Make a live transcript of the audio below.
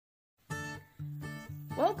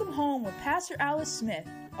Welcome Home with Pastor Alice Smith,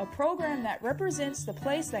 a program that represents the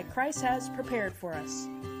place that Christ has prepared for us.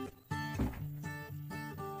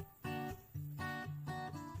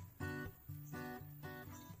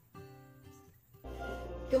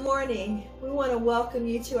 Good morning. We want to welcome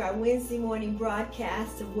you to our Wednesday morning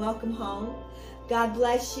broadcast of Welcome Home. God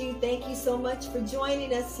bless you. Thank you so much for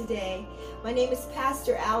joining us today. My name is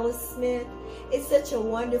Pastor Alice Smith. It's such a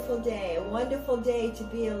wonderful day to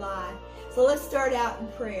be alive. So let's start out in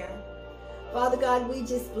prayer. Father God, we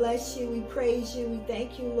just bless you. We praise you. We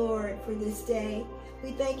thank you, Lord, for this day.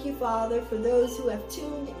 We thank you, Father, for those who have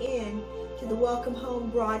tuned in to the Welcome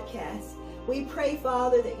Home broadcast. We pray,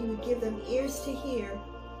 Father, that you would give them ears to hear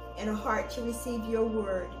and a heart to receive your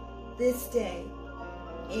word this day.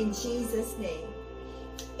 In Jesus' name.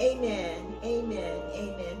 Amen. Amen.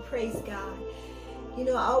 Amen. Praise God. You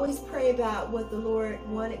know, I always pray about what the Lord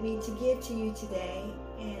wanted me to give to you today.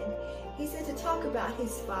 And he said to talk about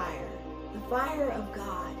his fire, the fire of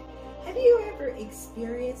God. Have you ever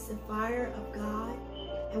experienced the fire of God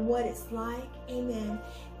and what it's like? Amen.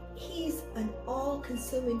 He's an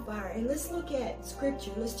all-consuming fire. And let's look at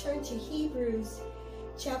scripture. Let's turn to Hebrews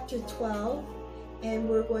chapter 12, and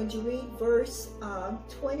we're going to read verse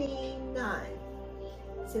 29.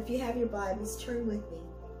 So if you have your Bibles, turn with me.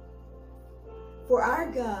 For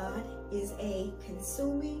our God is a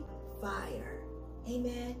consuming fire.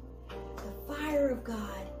 Amen. The fire of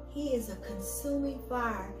God. He is a consuming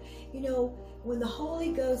fire. You know, when the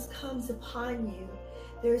Holy Ghost comes upon you,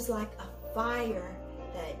 there's like a fire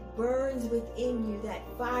that burns within you. That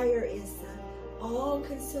fire is the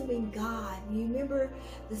all-consuming God. You remember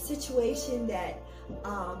the situation that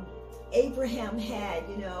Abraham had,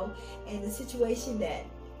 you know, and the situation that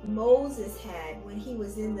Moses had when he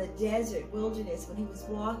was in the desert wilderness, when he was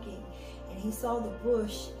walking and he saw the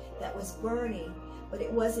bush that was burning, but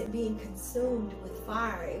it wasn't being consumed with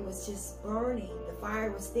fire. It was just burning. The fire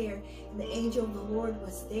was there, and the angel of the Lord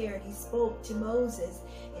was there, and he spoke to Moses,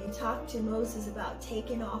 and he talked to Moses about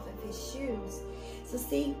taking off of his shoes. So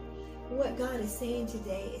see, what God is saying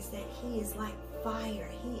today is that he is like fire.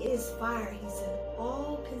 He is fire. He's an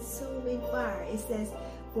all-consuming fire. It says,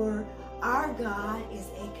 for our God is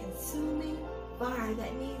a consuming fire.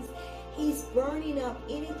 That means he's burning up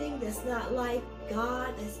anything that's not like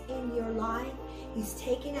God that's in your life. He's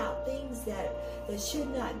taking out things that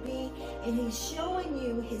should not be, and he's showing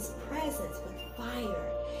you his presence with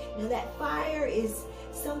fire. Now that fire is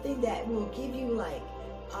something that will give you like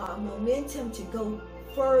momentum to go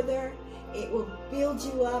further. It will build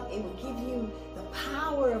you up. It will give you the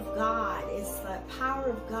power of God. It's the power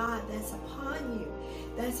of God that's upon you.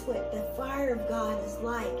 That's what the fire of God is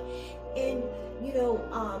like. And you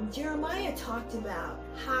know, Jeremiah talked about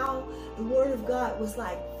how the word of God was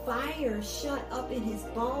like fire shut up in his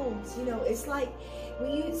bones. You know, it's like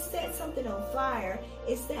when you set something on fire,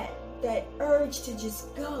 it's that urge to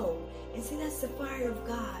just go. And see, that's the fire of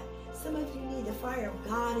God. Some of you need the fire of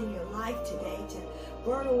God in your life today to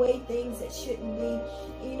burn away things that shouldn't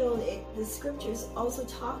be. You know, the scriptures also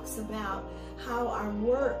talks about how our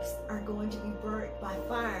works are going to be burnt by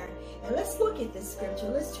fire. And let's look at this scripture.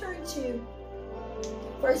 Let's turn to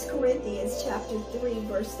 1 Corinthians chapter 3,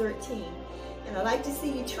 verse 13. And I'd like to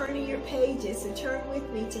see you turning your pages. So turn with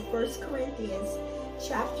me to 1 Corinthians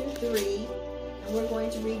chapter 3, and we're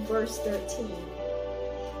going to read verse 13.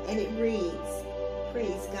 And it reads,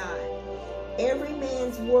 praise God. Every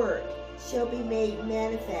man's work shall be made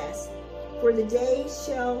manifest, for the day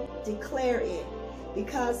shall declare it,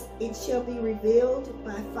 because it shall be revealed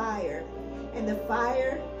by fire, and the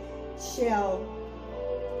fire shall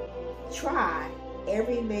try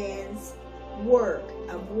every man's work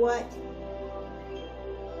of what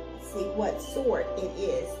sort it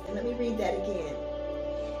is. And let me read that again.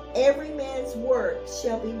 Every man's work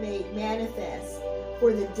shall be made manifest,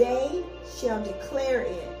 for the day shall declare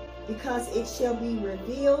it, because it shall be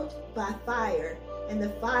revealed by fire, and the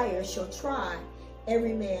fire shall try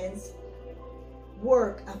every man's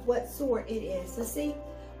work of what sort it is. So see,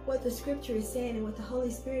 what the scripture is saying and what the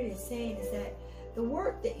Holy Spirit is saying is that the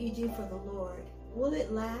work that you do for the Lord, will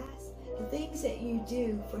it last? The things that you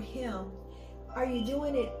do for him, are you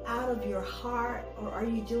doing it out of your heart, or are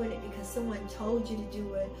you doing it because someone told you to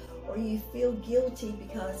do it, or you feel guilty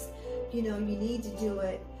because you know you need to do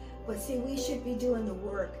it? But see, we should be doing the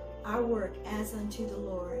work, our work as unto the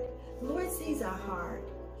Lord. The Lord sees our heart.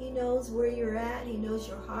 He knows where you're at. He knows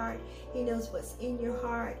your heart. He knows what's in your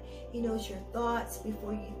heart. He knows your thoughts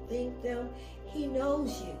before you think them. He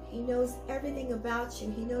knows you. He knows everything about you.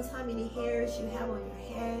 He knows how many hairs you have on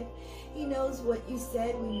your head. He knows what you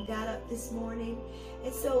said when you got up this morning.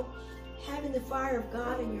 And so having the fire of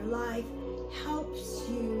God in your life helps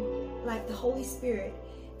you, like the Holy Spirit,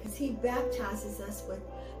 because he baptizes us with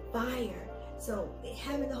fire. So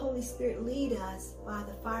having the Holy Spirit lead us by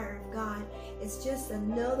the fire of God is just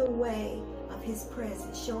another way of his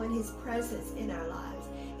presence, showing his presence in our lives.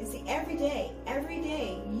 And see, every day,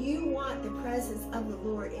 you want the presence of the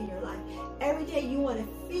Lord in your life. Every day you want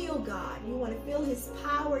to feel God. You want to feel his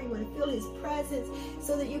power. You want to feel his presence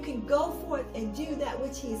so that you can go forth and do that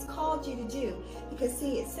which he has called you to do. Because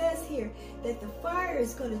see, it says here that the fire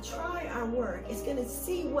is going to try our work. It's going to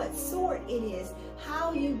see what sort it is,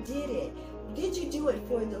 how you did it. Did you do it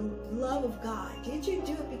for the love of God? Did you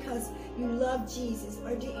do it because you love Jesus?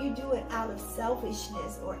 Or did you do it out of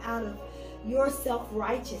selfishness or out of your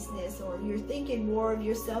self-righteousness, or you're thinking more of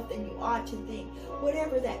yourself than you ought to think?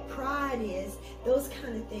 Whatever that pride is, those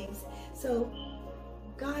kind of things. So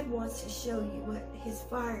God wants to show you what his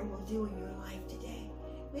fire will do in your life today.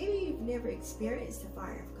 Maybe you've never experienced the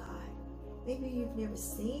fire of God. Maybe you've never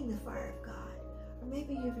seen the fire of God. Or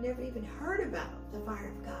maybe you've never even heard about the fire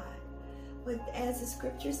of God. But as the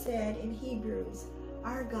scripture said in Hebrews,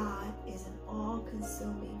 our God is an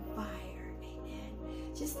all-consuming fire. Amen.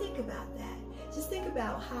 Just think about that. Just think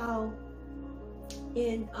about how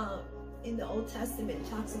in the Old Testament it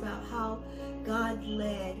talks about how God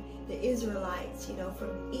led the Israelites,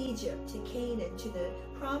 from Egypt to Canaan to the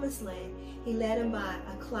Promised Land. He led them by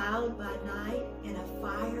a cloud by night and a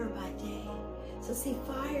fire by day. So see,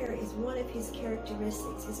 fire is one of his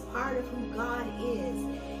characteristics. It's part of who God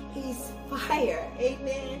is. He's fire.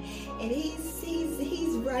 Amen. And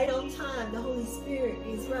he's right on time. The Holy Spirit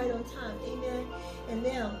is right on time. Amen. And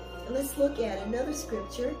now let's look at another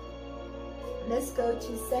scripture. Let's go to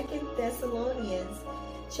 2 Thessalonians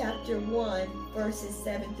chapter 1, verses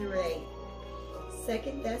 7 through 8.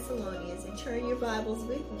 2 Thessalonians, and turn your Bibles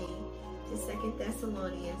with me to 2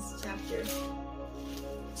 Thessalonians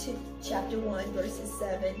chapter 1, verses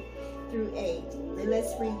 7 through 8. And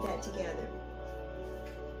let's read that together.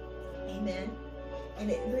 Amen. And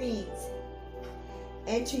it reads,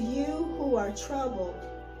 "And to you who are troubled,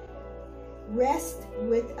 rest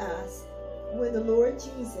with us when the Lord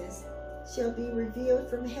Jesus shall be revealed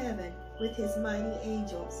from heaven with his mighty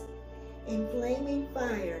angels, in flaming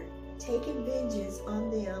fire, taking vengeance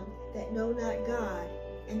on them that know not God,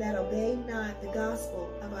 and that obey not the gospel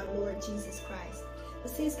of our Lord Jesus Christ."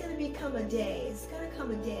 But see, it's going to become a day. It's going to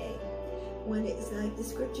come a day when it's like the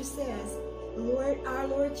scripture says, our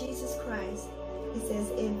Lord Jesus Christ, it says,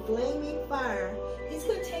 in flaming fire, he's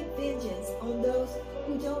going to take vengeance on those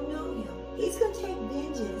who don't know him. He's going to take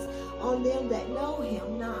vengeance on them that know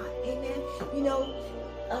him not. Amen.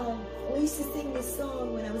 We used to sing this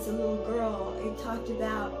song when I was a little girl. It talked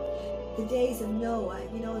about the days of Noah.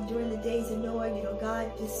 During the days of Noah,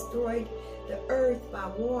 God destroyed the earth by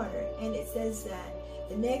water. And it says that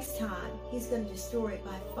the next time he's going to destroy it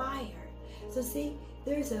by fire. So see,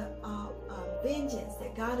 there's a vengeance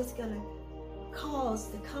that God is going to cause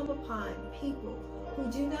to come upon people who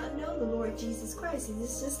do not know the Lord Jesus Christ. And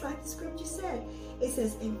it's just like the scripture said. It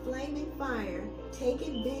says, in flaming fire,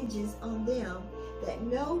 taking vengeance on them that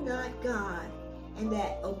know not God, and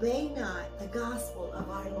that obey not the gospel of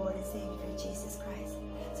our Lord and Savior Jesus Christ.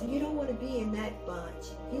 So you don't want to be in that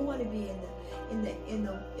bunch. You want to be in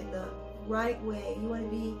the right way. You want to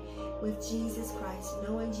be with Jesus Christ,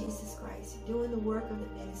 knowing Jesus Christ, doing the work of the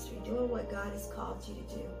ministry, doing what God has called you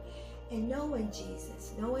to do, and knowing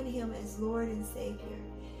Jesus, knowing him as Lord and Savior,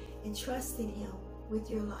 and trusting him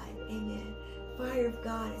with your life. Amen. Fire of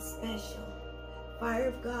God is special. Fire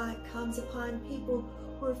of God comes upon people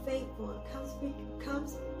who are faithful. It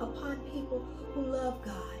comes upon people who love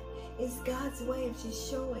God. It's God's way of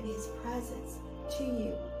just showing his presence to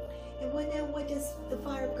you. And what does the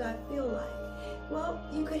fire of God feel like? Well,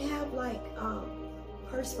 you could have like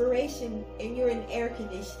perspiration and you're in air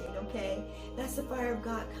conditioning, okay? That's the fire of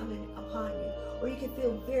God coming upon you. Or you can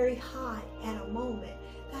feel very hot at a moment.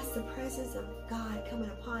 That's the presence of God coming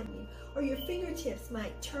upon you. Or your fingertips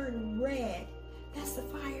might turn red. That's the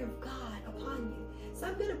fire of God upon you. So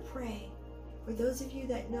I'm going to pray for those of you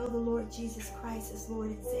that know the Lord Jesus Christ as Lord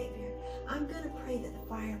and Savior. I'm going to pray that the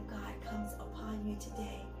fire of God comes upon you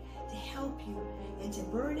today to help you and to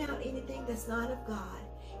burn out anything that's not of God,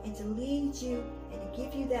 and to lead you and to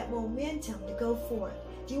give you that momentum to go forth.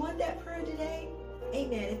 Do you want that prayer today?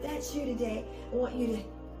 Amen. If that's you today, I want you to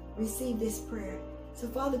receive this prayer. So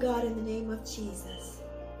Father God, in the name of Jesus,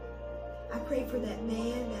 I pray for that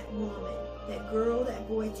man, that woman, that girl, that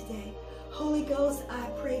boy today. Holy Ghost, I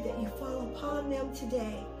pray that you fall upon them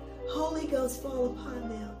today. Holy Ghost, fall upon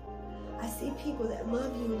them. I see people that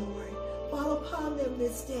love you, Lord. Fall upon them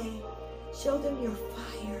this day. Show them your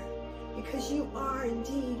fire. because you are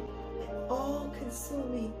indeed an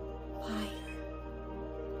all-consuming fire.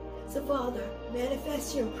 So, Father,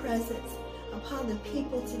 manifest your presence upon the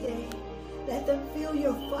people today. Let them feel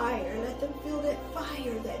your fire. Let them feel that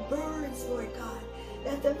fire that burns, Lord God.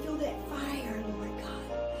 Let them feel that fire, Lord God,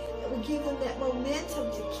 that will give them that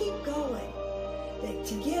momentum to keep going, that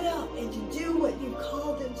to get up and to do what you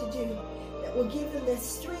called them to do, that will give them that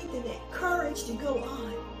strength and that courage to go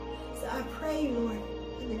on. So I pray, Lord,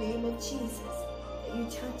 in the name of Jesus, that you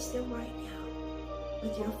touch them right now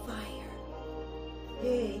with your fire.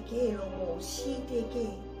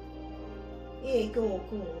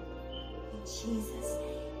 In Jesus'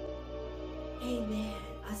 name. Amen.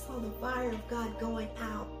 I saw the fire of God going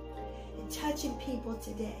out and touching people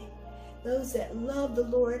today. Those that love the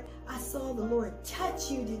Lord, I saw the Lord touch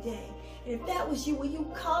you today. And if that was you, will you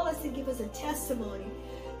call us and give us a testimony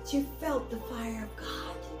that you felt the fire of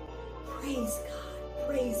God? Praise God.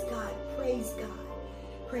 Praise God. Praise God.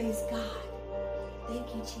 Praise God.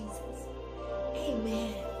 Thank you, Jesus.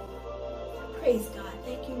 Amen. Praise God.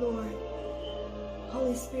 Thank you, Lord.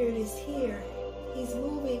 Holy Spirit is here. He's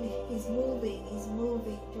moving, He's moving, He's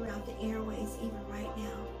moving throughout the airways even right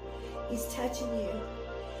now. He's touching you.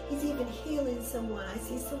 He's even healing someone. I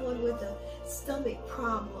see someone with a stomach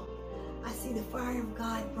problem. I see the fire of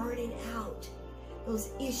God burning out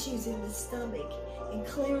those issues in the stomach and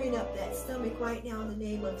clearing up that stomach right now in the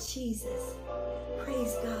name of Jesus.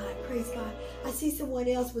 Praise God, praise God. I see someone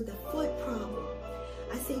else with a foot problem.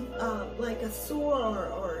 I see like a sore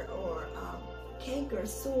or canker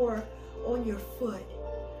sore on your foot.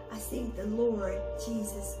 I see the Lord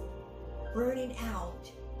Jesus burning out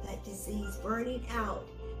that disease, burning out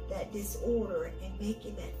that disorder, and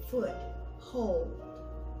making that foot whole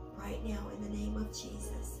right now in the name of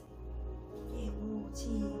Jesus. Thank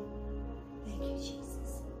you,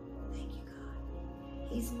 Jesus. Thank you, God.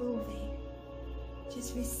 He's moving.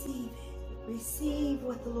 Just receive it. Receive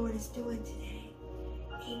what the Lord is doing today.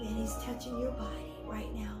 Amen. He's touching your body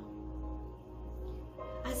right now.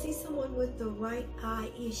 I see someone with the right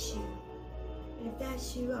eye issue. And if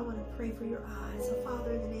that's you, I want to pray for your eyes. So,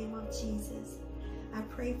 Father, in the name of Jesus, I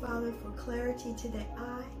pray, Father, for clarity to that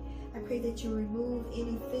eye. I pray that you remove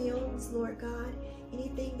any films, Lord God,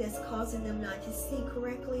 anything that's causing them not to see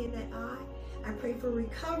correctly in that eye. I pray for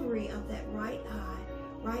recovery of that right eye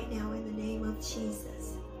right now in the name of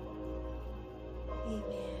Jesus.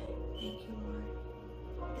 Amen. Thank you, Lord.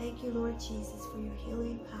 Thank you, Lord Jesus, for your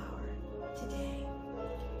healing power today.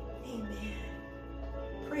 Amen.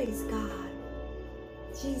 Praise God.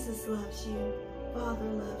 Jesus loves you. Father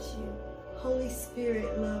loves you. Holy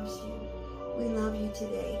Spirit loves you. We love you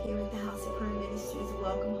today here at the House of Prayer Ministries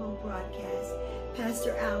Welcome Home broadcast.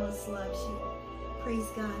 Pastor Alice loves you. Praise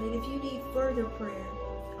God. And if you need further prayer,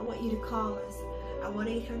 I want you to call us. Our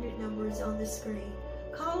 1-800 number is on the screen.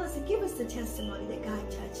 Call us and give us the testimony that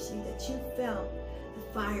God touched you, that you felt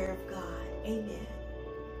the fire of God. Amen.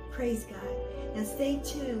 Praise God. Now stay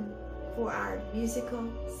tuned for our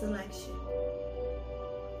musical selection.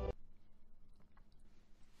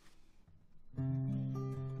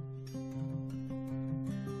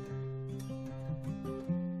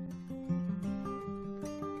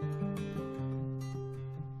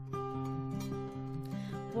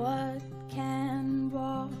 What can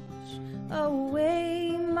wash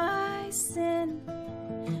away my sin?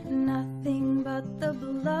 Nothing but the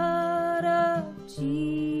blood of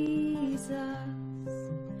Jesus.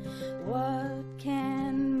 What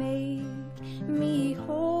can make me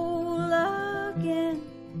whole again?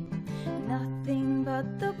 Nothing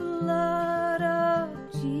but the blood of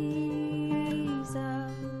Jesus.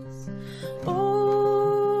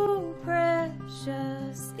 Oh,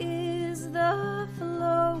 precious is the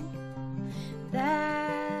flow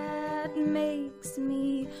that makes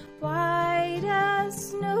me white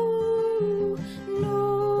as snow.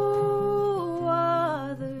 No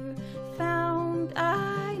other found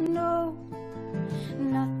I know.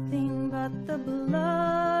 Nothing but the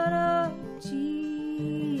blood of Jesus.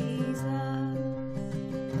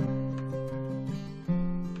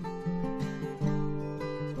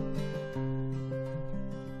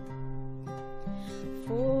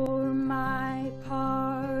 For my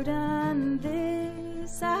pardon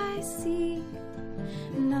this I seek,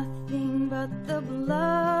 nothing but the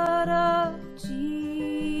blood of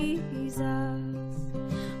Jesus.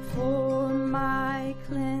 For my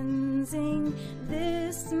cleansing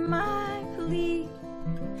this my plea,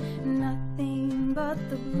 nothing but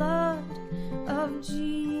the blood of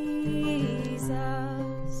Jesus.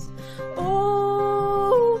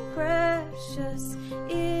 Oh, precious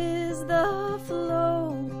is the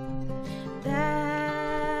flow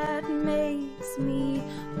that makes me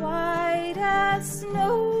white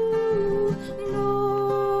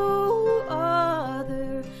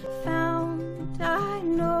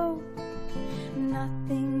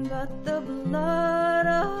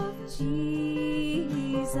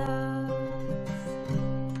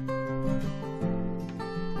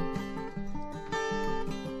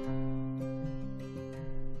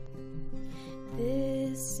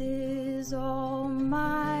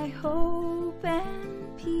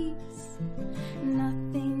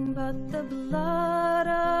the blood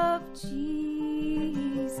of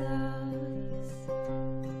Jesus.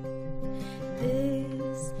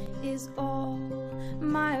 This is all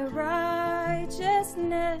my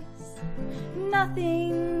righteousness,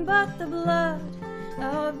 nothing but the blood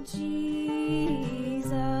of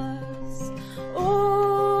Jesus.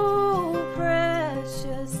 Oh,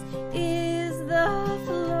 precious is the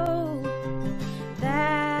flow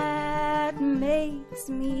that makes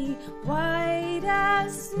me white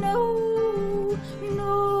as snow.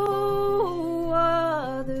 No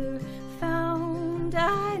other found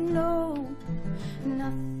I know,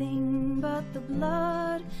 nothing but the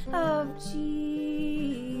blood of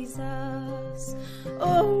Jesus.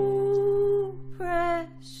 Oh,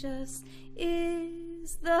 precious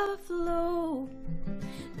is the flow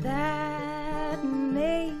that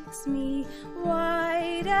makes me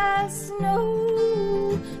white as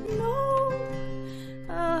snow. No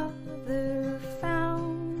other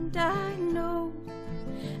found I know,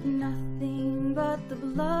 nothing but the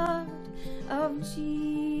blood of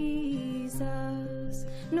Jesus.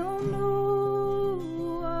 No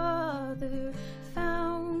other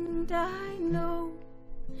found I know,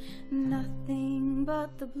 nothing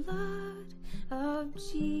but the blood of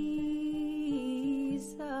Jesus.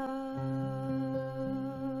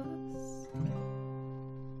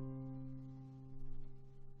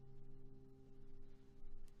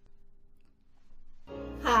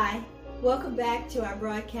 Hi, welcome back to our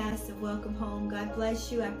broadcast of Welcome Home. God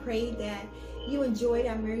bless you. I pray that you enjoyed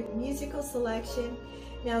our musical selection.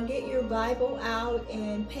 Now get your Bible out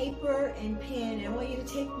and paper and pen, and I want you to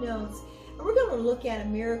take notes. And we're going to look at a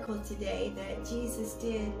miracle today that Jesus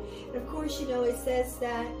did. And of course, you know, it says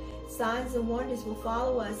that signs and wonders will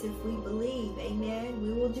follow us if we believe. Amen.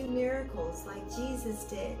 We will do miracles like Jesus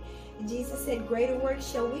did. And Jesus said, greater works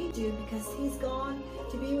shall we do, because he's gone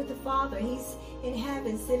to be with the Father. He's in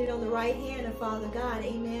heaven, sitting on the right hand of Father God.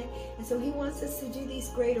 Amen. And so he wants us to do these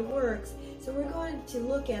greater works. So we're going to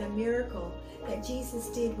look at a miracle that Jesus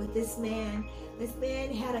did with this man. This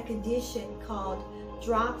man had a condition called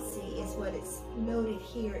dropsy, is what it's noted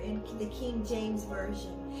here in the King James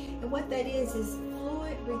Version. And what that is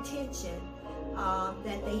fluid retention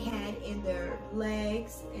that they had in their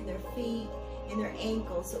legs, in their feet, in their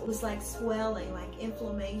ankles. So it was like swelling, like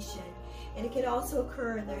inflammation. And it could also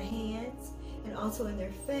occur in their hands and also in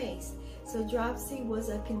their face. So dropsy was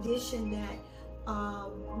a condition that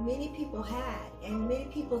many people had, and many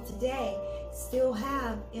people today still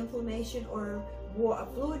have inflammation or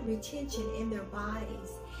fluid retention in their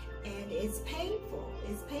bodies, and it's painful.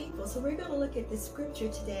 It's painful. So we're going to look at the scripture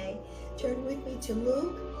today. Turn with me to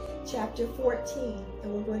Luke chapter 14,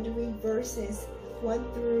 and we're going to read verses 1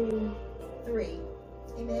 through 3.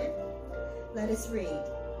 Amen. Let us read.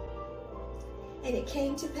 And it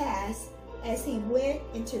came to pass, as he went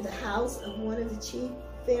into the house of one of the chief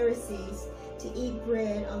Pharisees to eat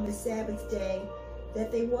bread on the Sabbath day,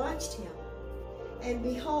 that they watched him. And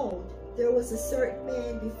behold, there was a certain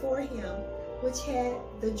man before him which had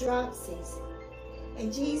the dropsies.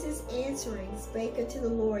 And Jesus answering spake unto the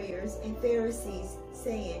lawyers and Pharisees,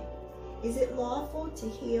 saying, Is it lawful to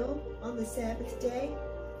heal on the Sabbath day?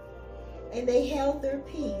 And they held their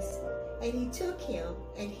peace. And he took him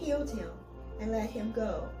and healed him and let him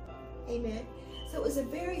go. Amen. So it was a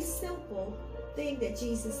very simple thing that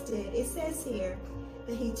Jesus did. It says here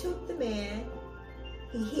that he took the man,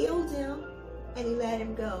 he healed him, and he let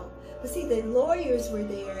him go. But see, the lawyers were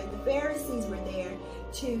there and the Pharisees were there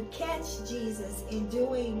to catch Jesus in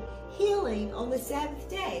doing healing on the Sabbath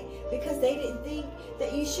day, because they didn't think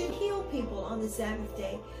that you should heal people on the Sabbath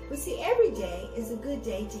day. But see, every day is a good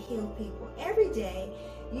day to heal people. Every day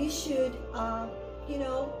you should,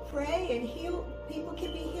 pray and heal. People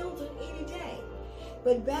can be healed on any day.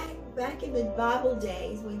 But back in the Bible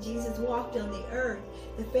days, when Jesus walked on the earth,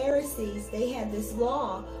 the Pharisees, they had this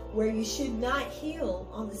law where you should not heal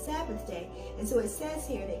on the Sabbath day. And so it says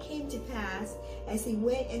here, and it came to pass as he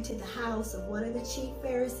went into the house of one of the chief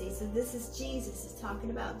Pharisees. So this is Jesus, is talking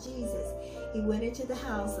about Jesus. He went into the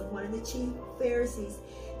house of one of the chief Pharisees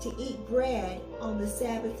to eat bread on the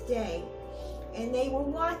Sabbath day. And they were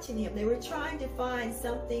watching him. They were trying to find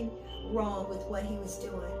something wrong with what he was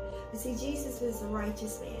doing. You see, Jesus was a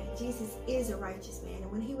righteous man. Jesus is a righteous man. And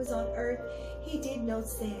when he was on earth, he did no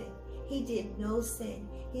sin. He did no sin.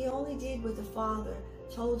 He only did what the Father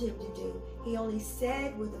told him to do. He only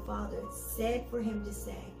said what the Father said for him to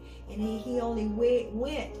say. And he only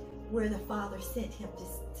went where the Father sent him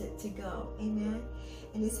to go. Amen.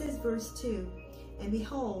 And it says verse 2, And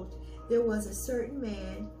behold, there was a certain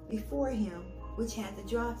man before him which had the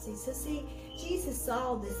dropsy. So see, Jesus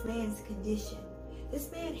saw this man's condition.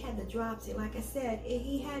 This man had the dropsy. Like I said,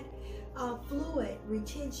 he had fluid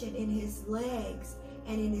retention in his legs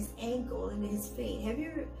and in his ankle and in his feet. Have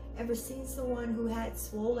you ever seen someone who had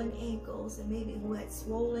swollen ankles and maybe who had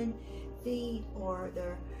swollen feet, or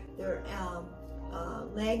their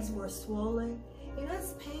legs were swollen? You know,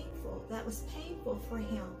 that's painful. That was painful for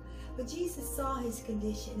him. But Jesus saw his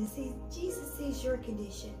condition, and Jesus sees your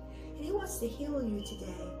condition, and he wants to heal you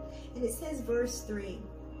today. And it says, verse 3,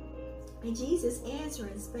 and Jesus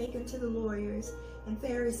answering spake unto the lawyers and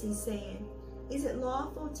Pharisees, saying, Is it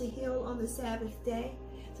lawful to heal on the Sabbath day?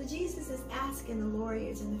 So Jesus is asking the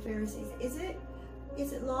lawyers and the Pharisees,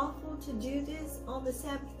 is it lawful to do this on the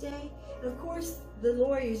Sabbath day? And of course, the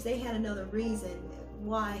lawyers, they had another reason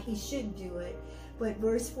why he should do it. But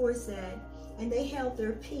verse 4 said, and they held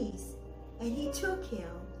their peace, and he took him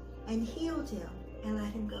and healed him and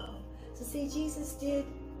let him go. So see, Jesus did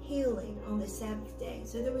healing on the Sabbath day.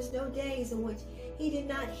 So there was no days in which he did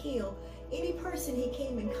not heal. Any person he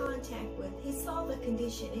came in contact with, he saw the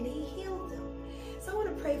condition and he healed them. So I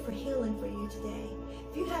want to pray for healing for you today.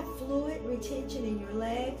 If you have fluid retention in your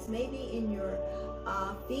legs, maybe in your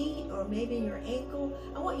feet, or maybe in your ankle,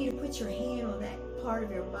 I want you to put your hand on that part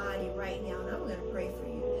of your body right now, and I'm going to pray for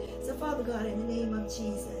you. So Father God, in the name of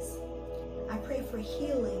Jesus, I pray for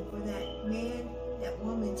healing for that man, that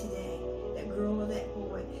woman today, that girl or that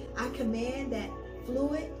boy. I command that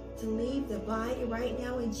fluid to leave the body right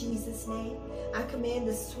now in Jesus' name. I command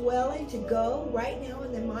the swelling to go right now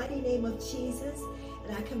in the mighty name of Jesus.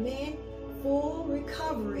 And I command full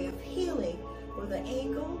recovery of healing for the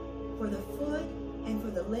ankle, for the foot, and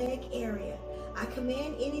for the leg area. I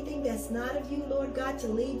command anything that's not of you, Lord God, to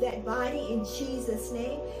leave that body in Jesus'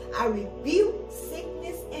 name. I rebuke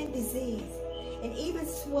sickness and disease. And even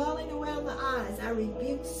swelling around the eyes, I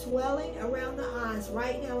rebuke swelling around the eyes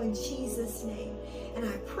right now in Jesus' name. And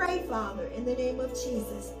I pray, Father, in the name of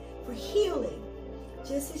Jesus, for healing.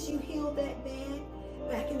 Just as you healed that man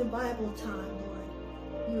back in the Bible time,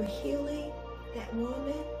 Lord, you're healing that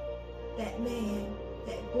woman, that man,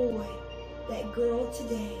 that boy, that girl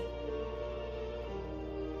today.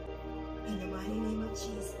 In the mighty name of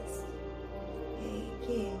Jesus.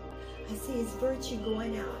 Again, I see his virtue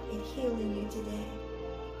going out and healing you today.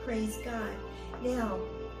 Praise God. Now,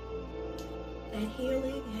 that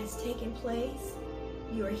healing has taken place.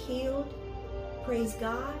 You are healed. Praise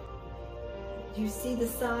God. You see the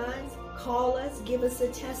signs. Call us. Give us the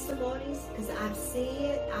testimonies, because I see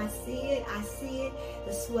it. I see it. I see it.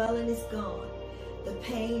 The swelling is gone. The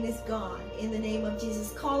pain is gone. In the name of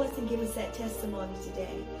Jesus, call us and give us that testimony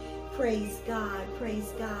today. Praise God.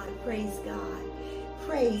 Praise God. Praise God.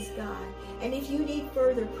 Praise God. And if you need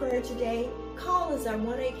further prayer today, call us. Our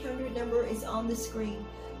 1-800 number is on the screen.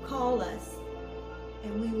 Call us,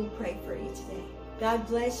 and we will pray for you today. God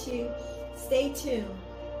bless you. Stay tuned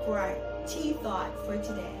for our tea thought for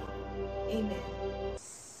today. Amen.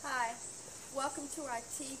 Hi. Welcome to our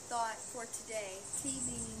tea thought for today. Tea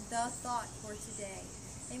meaning the thought for today.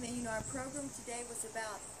 Amen. You know, our program today was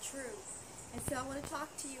about truth. And so I want to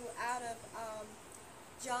talk to you out of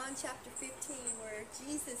John chapter 15, where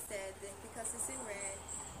Jesus said that, because it's in red,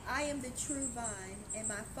 I am the true vine, and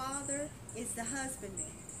my Father is the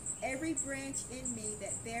husbandman. Every branch in me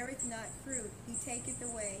that beareth not fruit, he taketh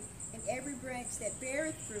away, and every branch that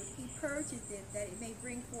beareth fruit, he purgeth it, that it may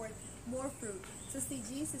bring forth more fruit. So see,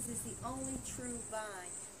 Jesus is the only true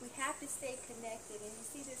vine. We have to stay connected. And you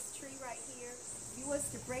see this tree right here? If you was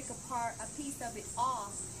to break apart a piece of it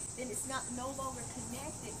off, then it's no longer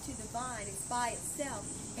connected to the vine. It's by itself,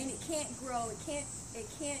 and it can't grow. It can't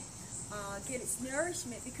get its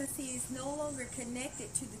nourishment, because he is no longer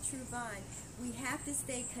connected to the true vine. We have to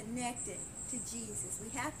stay connected to Jesus. We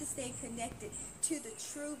have to stay connected to the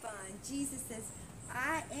true vine. Jesus says,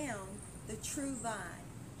 I am the true vine.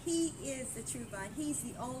 He is the true vine. He's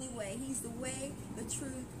the only way. He's the way, the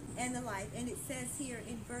truth, and the life. And it says here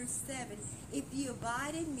in verse 7, if you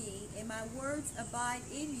abide in me, and my words abide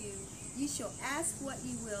in you, you shall ask what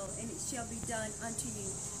you will, and it shall be done unto you.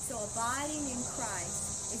 So abiding in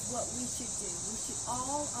Christ is what we should do. We should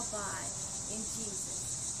all abide in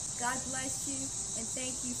Jesus. God bless you, and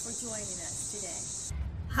thank you for joining us today.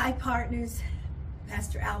 Hi, partners.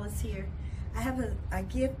 Pastor Alice here. I have a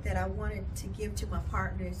gift that I wanted to give to my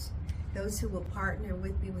partners, those who will partner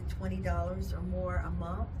with me with $20 or more a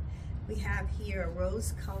month. We have here a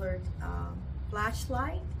rose-colored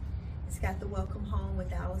flashlight. It's got the Welcome Home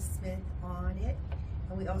with Alice Smith on it.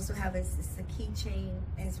 And we also have it's a keychain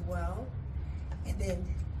as well. And then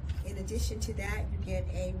in addition to that, you get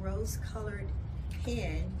a rose-colored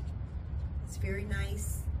pen. It's a very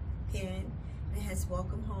nice pen. It has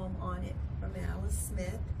Welcome Home on it from Alice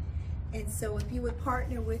Smith. And so if you would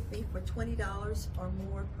partner with me for $20 or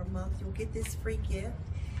more per month, you'll get this free gift.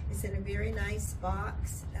 It's in a very nice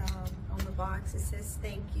box. On the box it says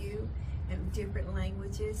thank you in different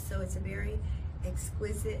languages. So it's a very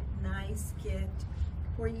exquisite, nice gift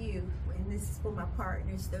for you. And this is for my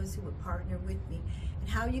partners, those who would partner with me. And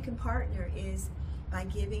how you can partner is by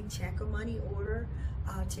giving check or money order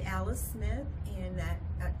to Alice Smith, and that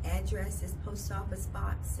address is Post Office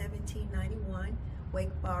Box 1791,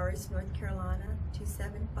 Wake Forest, North Carolina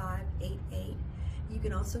 27588. You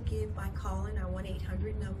can also give by calling our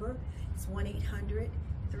 1-800 number. It's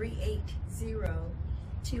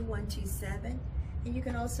 1-800-380-2127. And you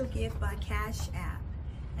can also give by Cash App.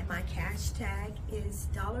 And my cash tag is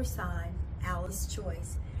 $Alice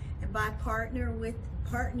Choice. And by partnering with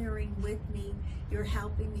me, you're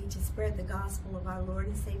helping me to spread the gospel of our Lord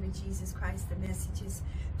and Savior Jesus Christ, the messages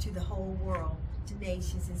to the whole world, to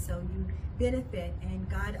nations. And so you benefit. And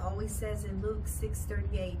God always says in Luke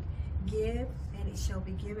 6:38, give and it shall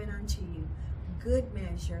be given unto you. Good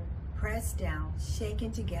measure, pressed down,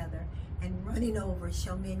 shaken together, and running over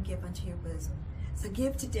shall men give unto your bosom. So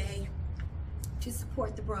give today to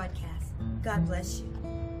support the broadcast. God bless you.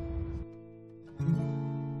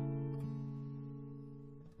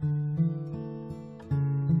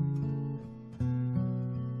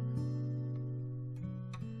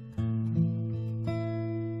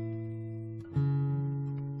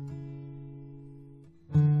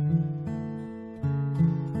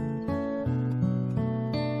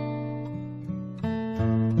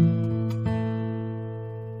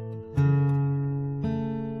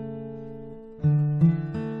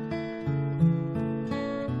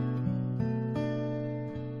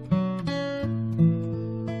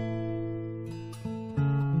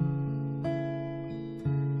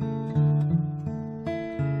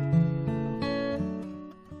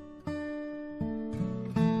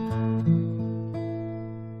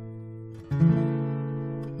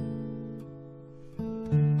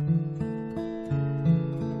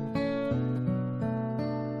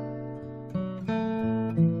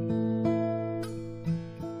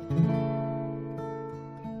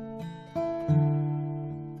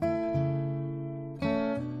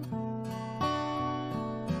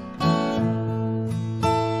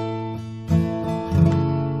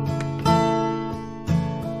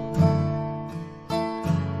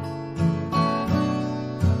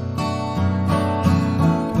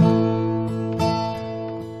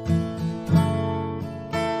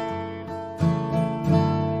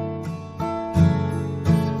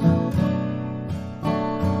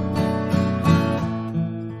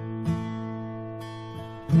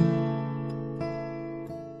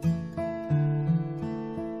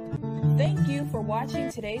 Thank you for watching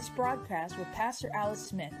today's broadcast with Pastor Alice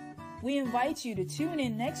Smith. We invite you to tune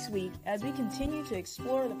in next week as we continue to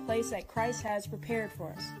explore the place that Christ has prepared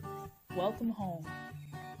for us. Welcome home.